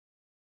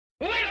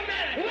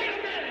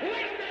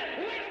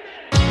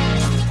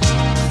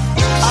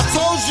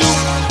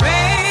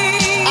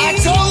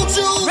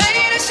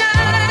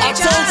I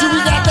told you we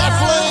got that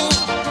flame.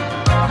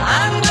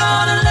 I'm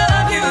gonna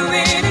love you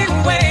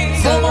anyway.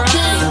 So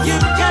you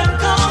can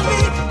call me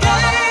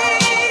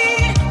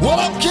day. What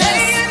up, kids?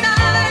 Day and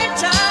night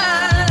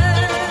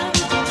time.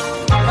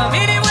 From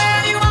anywhere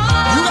you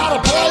are. You gotta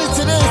party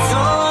to this.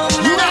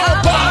 You gotta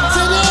pop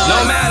to this. No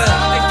matter,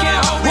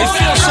 it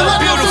feels so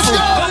beautiful.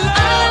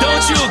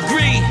 Don't you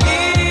agree?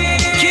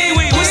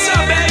 Kiwi, what's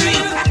up, baby?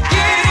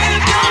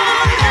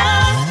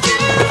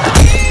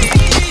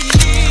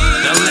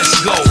 Now let's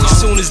go. As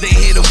soon as they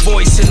hear the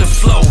voice and the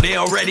flow, they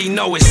already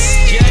know it's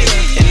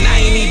Jada. And I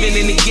ain't even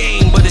in the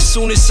game, but as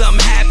soon as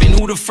something happen,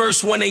 who the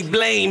first one they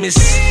blame is?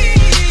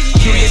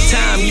 Give your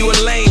time, you a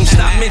lame.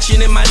 Stop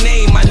mentioning my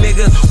name, my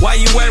nigga. Why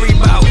you worry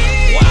about?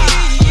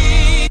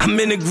 Why? I'm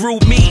in a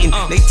group meeting.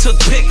 They took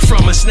pic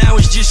from us, now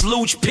it's just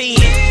Luch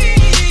peeing.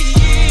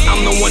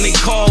 I'm the one they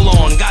call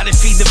on. Gotta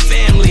feed the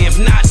family, if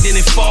not, then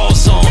it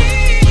falls on.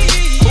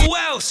 Who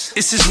else?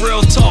 This is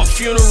real talk,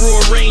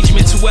 funeral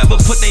arrangements, whoever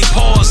put they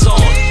paws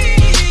on.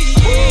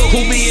 Who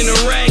be in a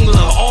Wrangler,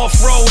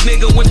 off-road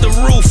nigga with the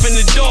roof and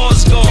the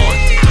doors gone.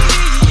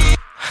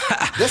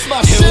 That's my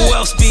And shit. who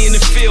else be in the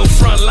field,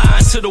 front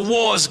line till the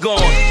war's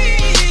gone?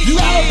 You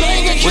gotta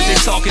bang it, What they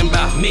kids. talking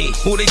about me?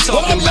 Who they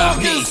talking up, about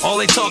me? youngsters? All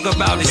they talk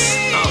about is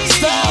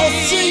Style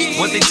cheat.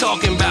 what they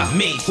talking about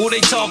me? Who they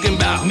talking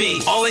about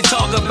me? All they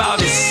talk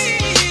about is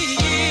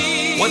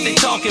what they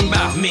talking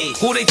about me?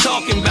 Who they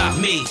talking about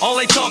me? All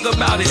they talk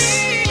about is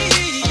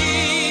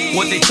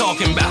what they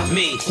talking about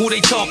me? Who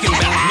they talking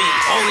about me?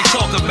 All they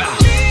talk about.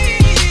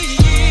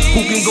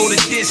 Who can go the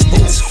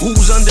distance?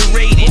 Who's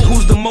underrated?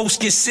 Who's the most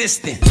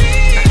consistent?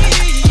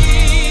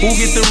 Who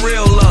get the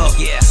real love?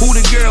 Who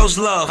the girls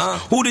love?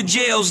 Who the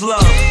jails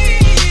love?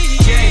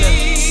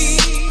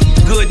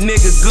 Jada. Good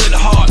nigga, good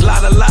heart,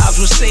 lot of lives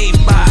were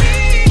saved by.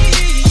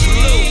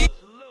 Salute.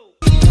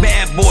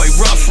 Bad boy,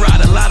 rough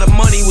rider, a lot of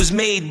money was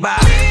made by.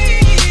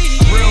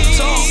 Real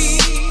talk.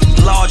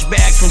 Large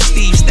bag from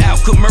Steve Style,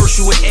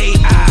 commercial with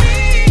AI.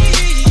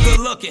 Good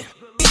looking.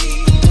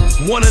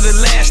 One of the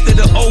last of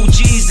the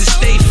OGs to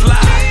stay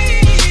fly.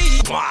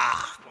 Wow.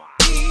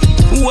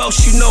 Who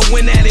else you know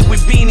went at it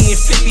with Beanie and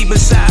 50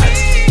 besides?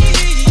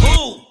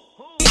 Who?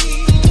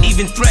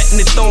 Even threatened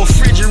to throw a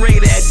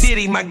refrigerator at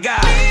Diddy, my guy.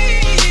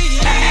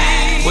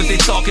 What they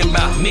talking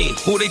about me?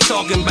 Who they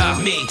talking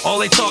about me? All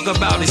they talk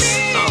about is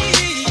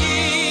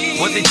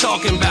what they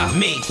talking about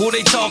me? Who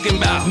they talking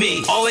about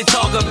me? All they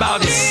talk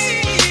about is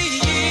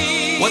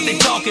what they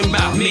talking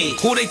about me?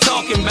 Who they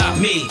talking about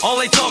me? All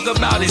they talk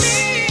about is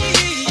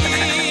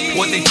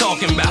what they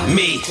talking about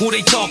me? Who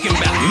they talking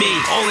about me?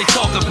 All they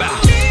talk about.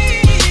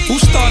 Who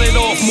started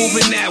off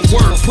moving that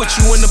work? Put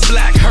you in the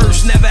black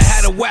hearse, never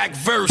had a whack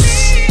verse.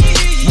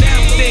 Now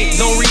think,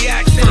 don't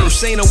react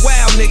first. Ain't a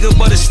wild nigga,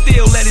 but it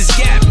still let his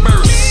gap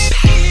burst.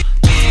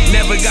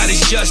 Never got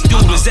his just due.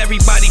 Does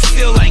everybody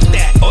feel like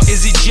that? Or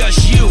is it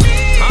just you?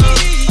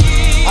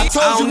 I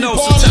told I you don't we know,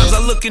 party. sometimes I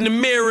look in the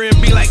mirror and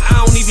be like,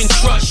 I don't even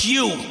trust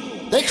you.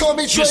 They call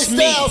me Trey Just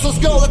me. Styles. Let's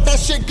go, let that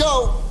shit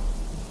go.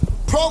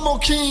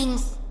 Promo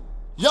Kings.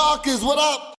 Yonkers, what up?